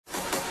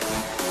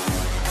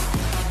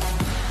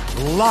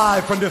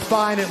Live from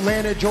Defiant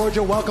Atlanta,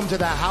 Georgia, welcome to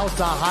the House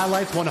of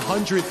Highlights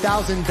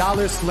 $100,000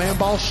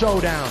 Slamball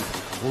Showdown,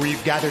 where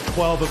we've gathered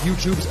 12 of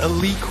YouTube's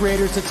elite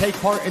creators to take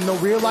part in the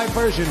real-life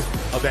version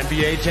of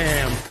NBA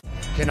Jam.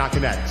 Cannot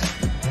connect.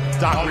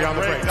 Dockery on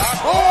the break.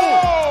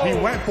 Oh! He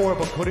went for it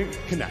but couldn't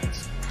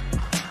connect.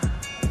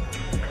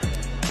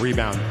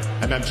 Rebound,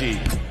 MMG.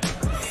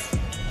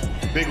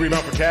 Big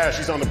rebound for Cash.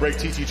 He's on the break.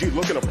 TTG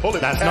looking to pull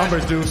it. That's Cash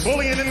numbers, Deuce.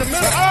 Bullying in the middle.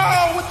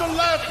 Oh, with the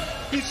left.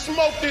 He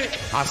smoked it.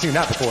 I've seen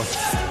that before.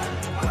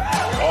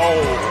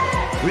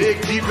 Oh,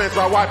 big defense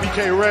by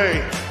YPK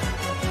Ray.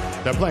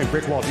 They're playing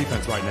brick wall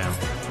defense right now.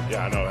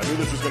 Yeah, I know. I knew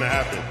this was going to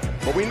happen.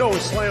 But we know in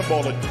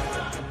Slamball,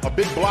 a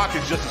big block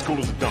is just as cool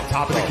as a dunk.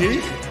 Top of the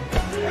key.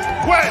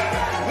 Wet,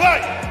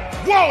 light,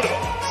 water.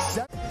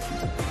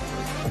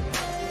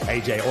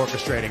 AJ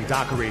orchestrating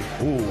Dockery.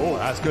 Ooh,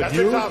 that's good. That's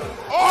You.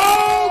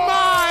 Oh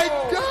my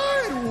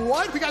God!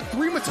 What? We got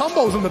 3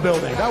 Matumbos in the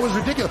building. That was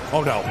ridiculous.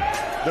 Oh no.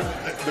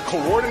 The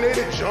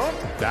coordinated jump?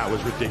 That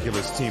was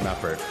ridiculous team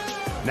effort.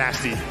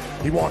 Nasty.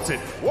 He wants it.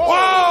 Whoa!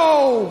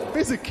 Whoa!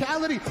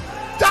 Physicality.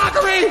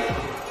 Dockery!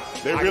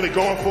 They're really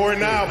going for it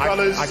now,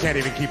 fellas. I can't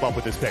even keep up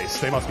with this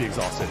pace. They must be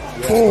exhausted.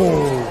 Yeah.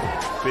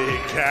 Oh! Big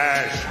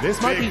Cash. This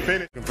might be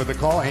finish for the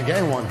call and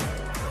getting one.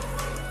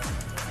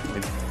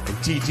 And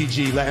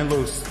TTG letting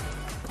loose.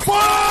 Whoa!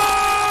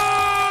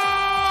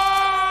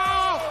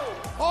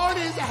 On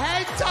his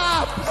head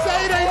top.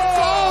 Say they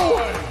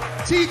go.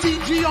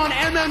 TTG on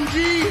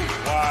MMG.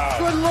 Wow.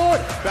 Good Lord.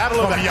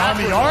 Battle of the beyond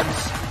the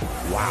arcs.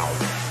 Wow.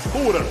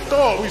 Who would have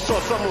thought we saw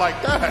something like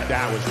that?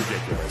 That was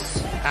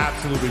ridiculous.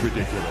 Absolutely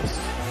ridiculous.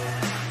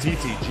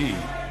 TTG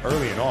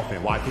early and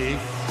often. YP.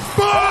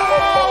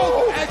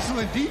 Boom!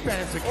 Excellent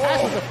defense. And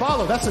Cash with the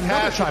follow. That's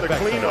another Cash with the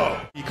trifecta.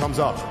 cleanup. He comes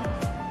up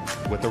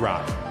with the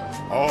rock.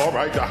 All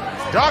right,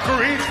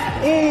 Dockery.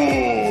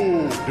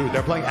 Ooh. Dude,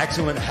 they're playing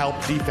excellent help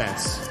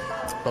defense.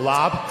 The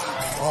lob.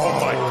 Oh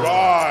my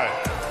God.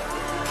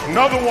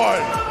 Another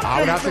one. I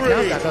would have to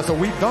count that. That's a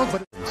weak dunk,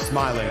 but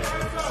smiling.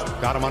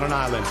 Got him on an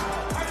island.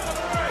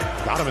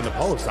 Got him in the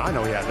post. I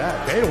know he had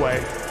that. Fade away.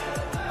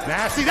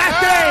 Nasty. That's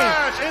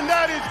Cash, and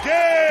that is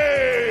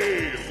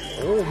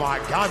game. Oh my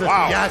God. The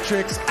Wow.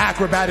 theatrics,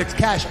 acrobatics,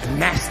 Cash.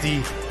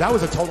 Nasty. That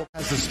was a total.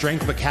 Has the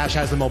strength, but Cash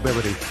has the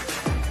mobility.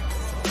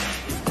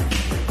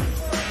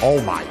 Oh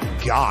my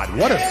God.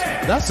 What a,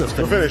 that's a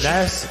good finish.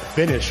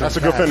 Finish. That's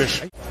a good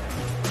finish.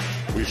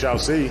 We shall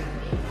see.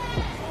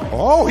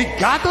 Oh, he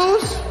got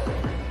those?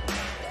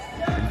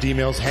 And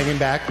D-Mills hanging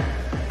back.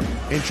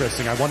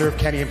 Interesting. I wonder if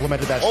Kenny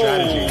implemented that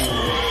strategy.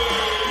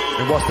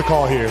 And what's the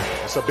call here?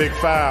 It's a big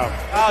foul.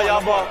 Oh,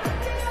 y'all ball.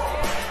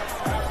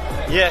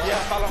 Yes.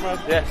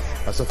 Yes.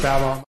 That's a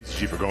foul on. It's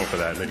cheaper going for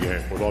that,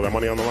 nigga. With all that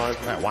money on the line.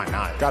 Man, why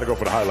not? Got to go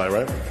for the highlight,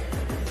 right?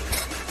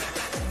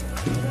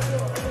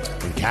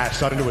 And Cash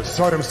starting to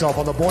assert himself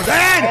on the board.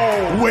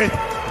 And with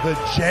the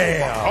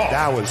jam.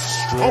 That was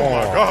strong. Oh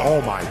my God.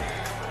 Oh my.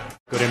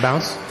 Good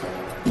inbounds.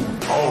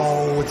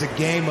 Oh, it's a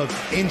game of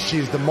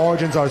inches. The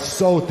margins are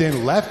so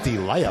thin. Lefty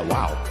layup.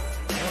 Wow.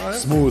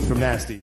 Smooth from Nasty.